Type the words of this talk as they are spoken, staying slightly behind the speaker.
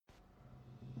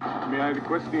May I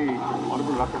request the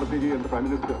Honorable Rashtrapati Ji and the Prime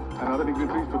Minister and other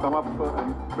dignitaries to come up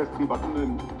and press the button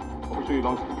and officially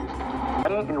launch the GST.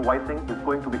 E-invoicing is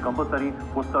going to be compulsory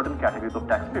for certain categories of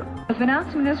taxpayers. The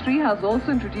Finance Ministry has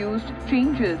also introduced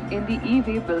changes in the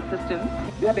e-way bill system.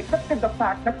 They have accepted the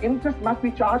fact that interest must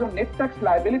be charged on net tax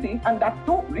liability, and that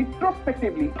too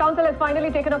retrospectively. Council has finally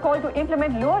taken a call to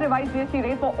implement lower revised GST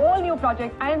rates for all new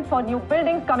projects and for new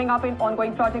buildings coming up in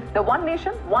ongoing projects. The One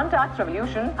Nation, One Tax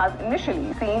revolution has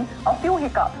initially seen a few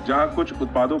hiccups. जहां कुछ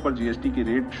उत्पादों पर GST की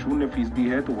rate 0%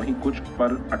 है तो वहीं कुछ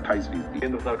पर 28%।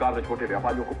 केंद्र सरकार ने छोटे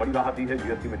व्यापारियों को बड़ी राहत दी है।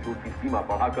 जीएसटी में छूट की सीमा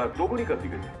बढ़ाकर दोगुनी कर दी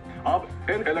गई है। अब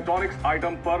इन इलेक्ट्रॉनिक्स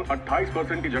आइटम पर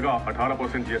 28% की जगह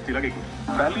 18% जीएसटी लगेगी।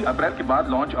 1 अप्रैल के बाद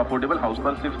लॉन्च अफोर्डेबल हाउस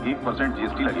पर सिर्फ 1%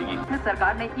 जीएसटी लगेगी।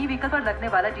 सरकार ने ई व्हीकल पर लगने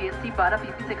वाला जीएसटी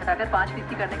 12% से घटाकर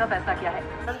 5% करने का फैसला किया है।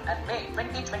 And May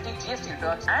 2020 GST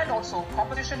returns and also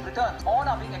competition returns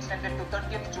all are being extended to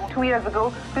 30th June. 2 years ago,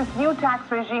 this new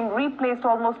tax regime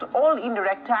replaced almost all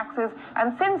indirect taxes,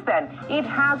 and since then, it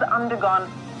has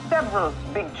undergone several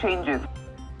big changes.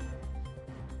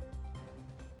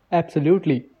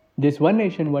 Absolutely. This One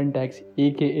Nation, One Tax,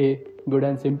 aka Good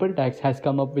and Simple Tax, has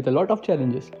come up with a lot of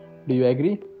challenges. Do you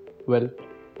agree? Well,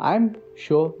 I'm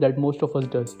sure that most of us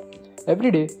does.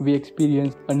 Every day we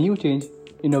experience a new change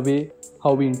in a way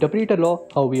how we interpret a law,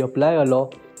 how we apply a law,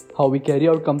 how we carry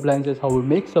out compliances, how we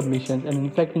make submissions, and in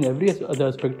fact in every other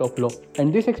aspect of law.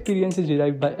 And this experience is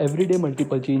derived by everyday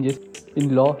multiple changes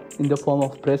in law in the form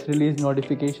of press release,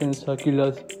 notifications,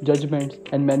 circulars, judgments,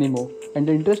 and many more. And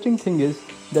the interesting thing is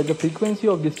that the frequency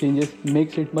of these changes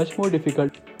makes it much more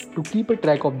difficult to keep a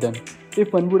track of them.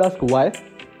 If one would ask why,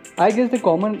 I guess the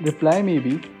common reply may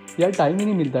be, यार time ही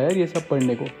नहीं मिलता यार ये सब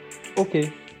पढ़ने को. Okay,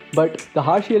 but the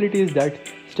harsh reality is that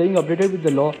staying updated with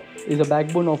the law is a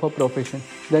backbone of a profession.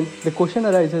 Then the question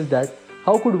arises that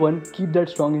how could one keep that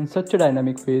strong in such a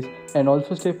dynamic phase and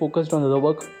also stay focused on other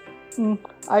work?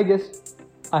 I guess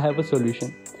I have a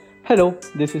solution. Hello,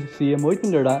 this is CA Mohit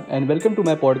Nirada and welcome to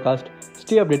my podcast,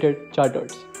 Stay Updated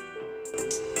Chartered.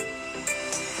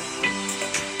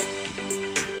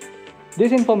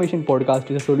 This information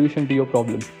podcast is a solution to your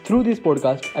problem. Through this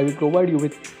podcast, I will provide you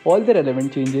with all the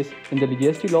relevant changes in the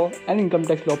GST law and income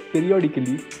tax law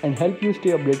periodically and help you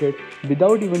stay updated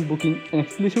without even booking an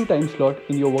exclusive time slot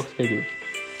in your work schedule.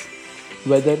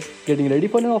 Whether getting ready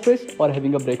for an office or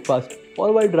having a breakfast,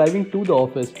 or while driving to the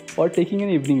office or taking an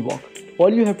evening walk,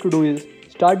 all you have to do is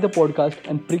start the podcast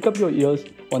and prick up your ears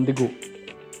on the go.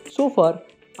 So far,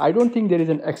 I don't think there is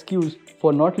an excuse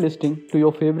for not listening to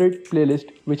your favorite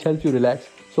playlist which helps you relax.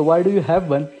 So why do you have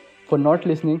one for not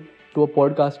listening to a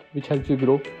podcast which helps you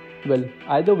grow? Well,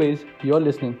 either ways, you're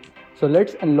listening. So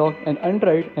let's unlock an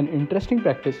untried and interesting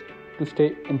practice to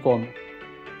stay informed.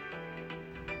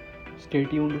 Stay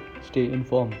tuned, stay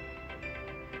informed.